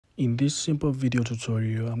In this simple video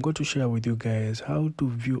tutorial, I'm going to share with you guys how to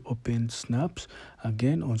view open snaps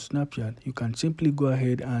again on Snapchat. You can simply go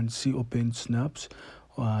ahead and see open snaps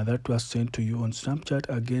that was sent to you on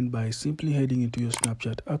Snapchat again by simply heading into your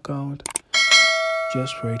Snapchat account.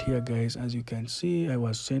 Just right here, guys, as you can see, I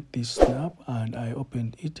was sent this snap and I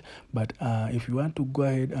opened it. But if you want to go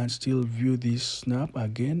ahead and still view this snap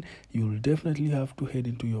again, you'll definitely have to head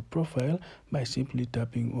into your profile by simply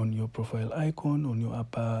tapping on your profile icon on your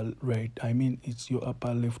upper right, it's your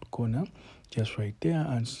upper left corner, just right there,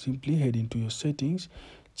 and simply head into your settings.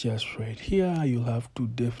 Just right here, you'll have to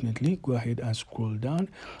definitely go ahead and scroll down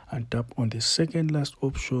and tap on the second last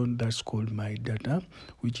option that's called my data,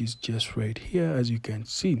 which is just right here, as you can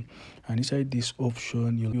see. And inside this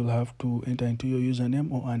option, you'll have to enter into your username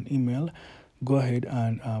or an email. Go ahead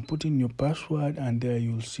and put in your password, and there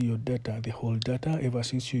you'll see your data, the whole data ever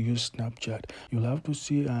since you use Snapchat. You'll have to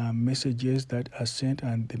see messages that are sent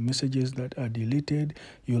and the messages that are deleted.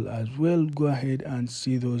 You'll as well go ahead and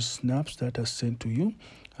see those snaps that are sent to you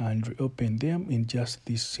and reopen them in just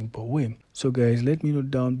this simple way. So guys, let me know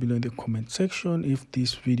down below in the comment section if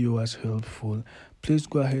this video was helpful. Please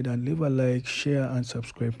go ahead and leave a like, share and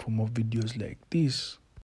subscribe for more videos like this.